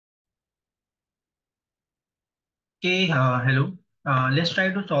Okay, hello. Let's try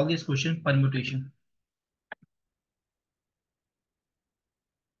to solve this question permutation.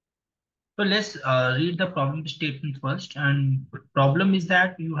 So let's read the problem statement first. And problem is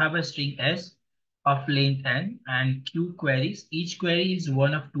that you have a string S of length n and q queries. Each query is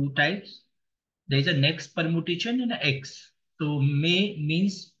one of two types. There is a next permutation and a x. So may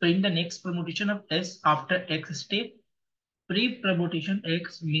means print the next permutation of S after x step. Pre-permutation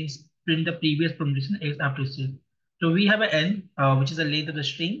X means print the previous permutation X after step. So we have a n, which is the length of the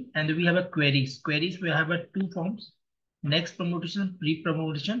string, and we have a queries. Queries we have a two forms: next permutation,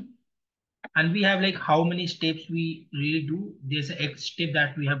 pre-permutation, and we have like how many steps we really do. There's a X step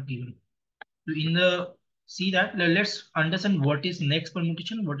that we have given. So in the see that let's understand what is next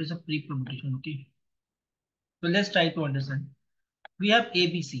permutation, what is a pre-permutation. Okay, so let's try to understand. We have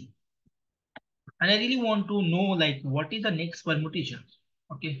ABC, and I really want to know like what is the next permutation.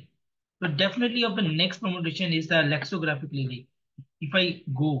 Okay. So definitely of the next permutation is the lexicographically like if I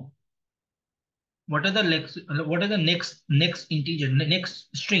go, what are the next integer,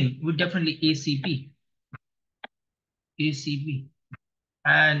 next string would definitely ACP.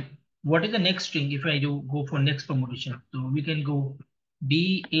 And what is the next string if I do go for next permutation? So we can go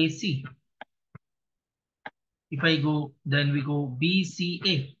BAC. If I go, then we go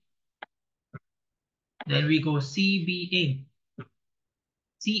BCA, then we go CBA,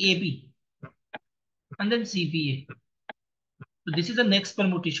 CAB, and then CBA. So this is the next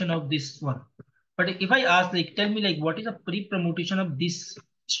permutation of this one. But if I ask, like, tell me, like, what is a pre-permutation of this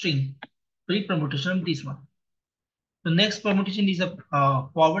string? Pre-permutation of this one. The next permutation is a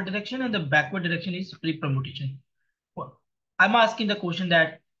forward direction, and the backward direction is pre-permutation. I'm asking the question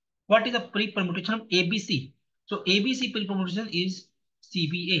that what is a pre-permutation of ABC? So ABC pre-permutation is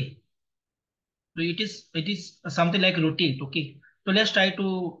CBA. So it is something like rotate. Okay. So let's try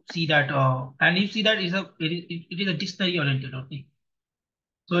to see that. And you see that it is a dictionary oriented. Okay.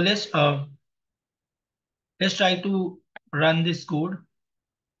 So let's try to run this code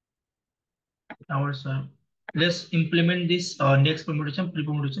ourselves. Let's implement this next permutation,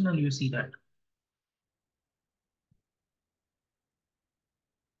 pre-permutation, and you see that.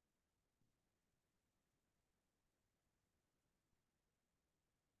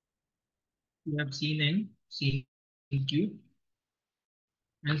 We have seen N, seen Q,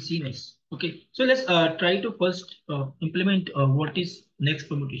 and seen S. Okay, so let's try to first implement what is next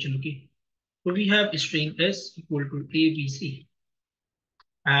permutation. Okay, so we have string S equal to ABC,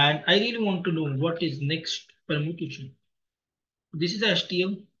 and I really want to know what is next permutation. This is a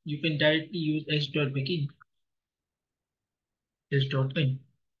STL. You can directly use S dot begin, S dot end,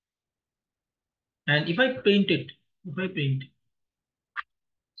 and if I print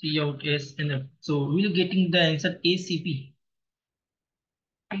C out S and F. So we're getting the answer ACP.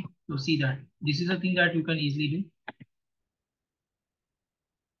 Okay, so see that this is a thing that you can easily do.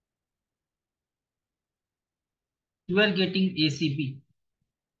 You are getting ACP.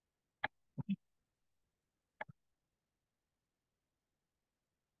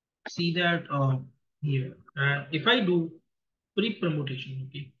 See that here. And if I do pre-permutation,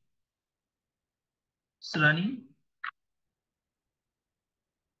 okay, it's running.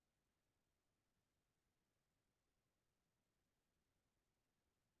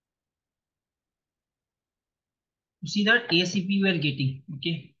 You see that ACP we are getting,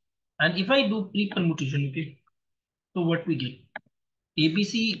 okay. And if I do pre-permutation, okay, so what we get?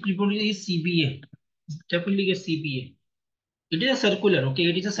 ABC pre-permutation is CBA. Definitely get CBA. It is a circular, okay.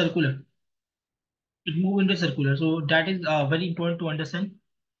 It is a circular. It move into circular. So that is very important to understand.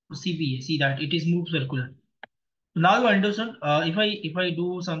 CBA, see that it is move circular. So now you understand. If I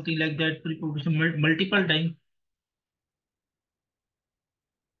do something like that pre-permutation multiple times,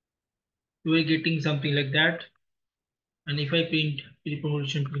 you are getting something like that. And if I print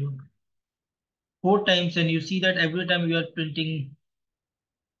pre-permutation four times, and you see that every time you are printing,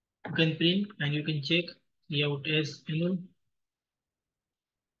 you can print and you can check the out as annual.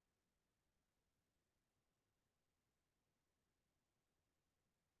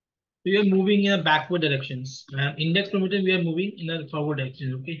 We are moving in a backward directions. Index permutation we are moving in a forward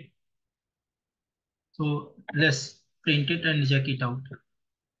direction. Okay, so let's print it and check it out.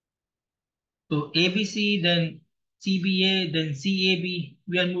 So ABC, then CBA, then CAB,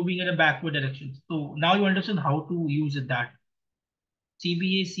 we are moving in a backward direction. So now you understand how to use that.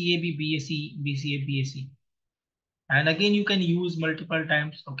 CBA, CAB, BAC, BCA, BAC. And again, you can use multiple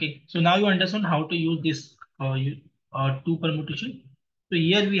times. Okay, so now you understand how to use this two permutation. So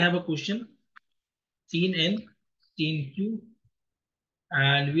here we have a question, scene N, scene Q,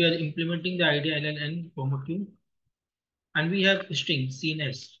 and we are implementing the idea LLN, comma Q, and we have string scene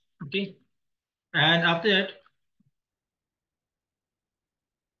S. Okay, and after that,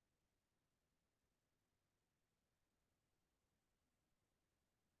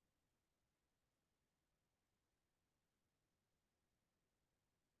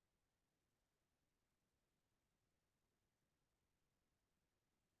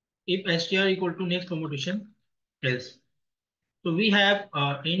 if str equal to next permutation else. So we have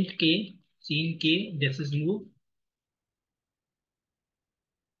int k, scene k, this is move,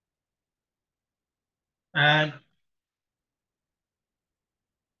 and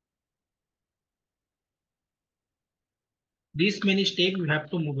this many step you have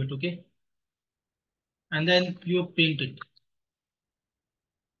to move it, okay? And then you print it.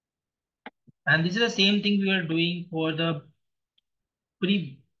 And this is the same thing we are doing for the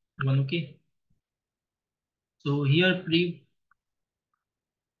pre one, okay? So here pre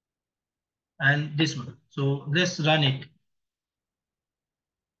and this one. So let's run it.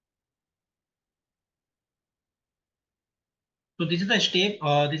 So this is the step,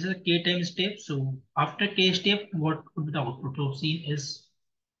 this is a k time step. So after k step, what could be the output of scene is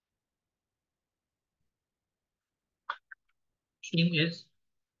string is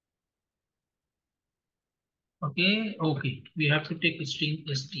okay, okay. We have to take a string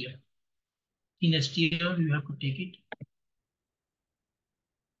str. In str, you have to take it.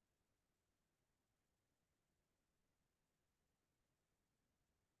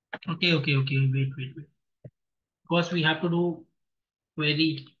 Okay, okay, okay. Wait. Because we have to do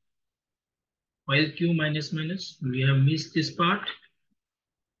query while q minus minus. We have missed this part.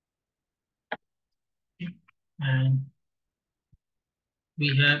 And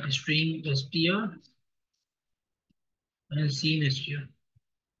we have string str and scene str.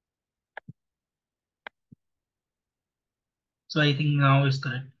 So I think now is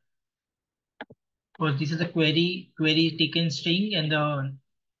correct. Because this is a query taken string and the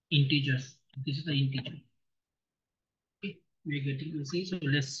integers. This is the integer. Okay, we're getting to see. So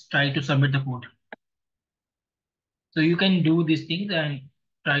let's try to submit the code. So you can do these things and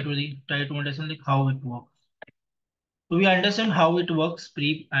try to understand like how it works. So we understand how it works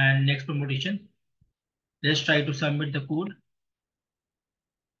pre and next permutation. Let's try to submit the code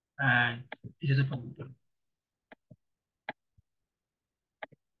and this is a permutation.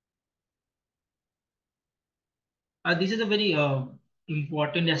 This is a very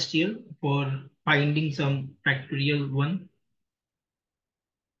important STL for finding some factorial one,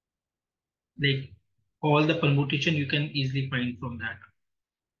 like all the permutation you can easily find from that.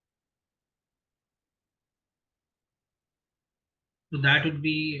 So that would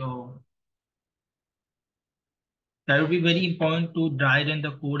be very important to dry run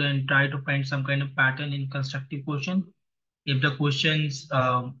the code and try to find some kind of pattern in constructive question. If the questions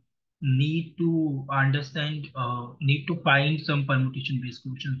need to find some permutation based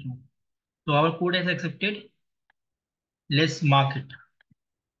questions. So our code is accepted. Let's mark it.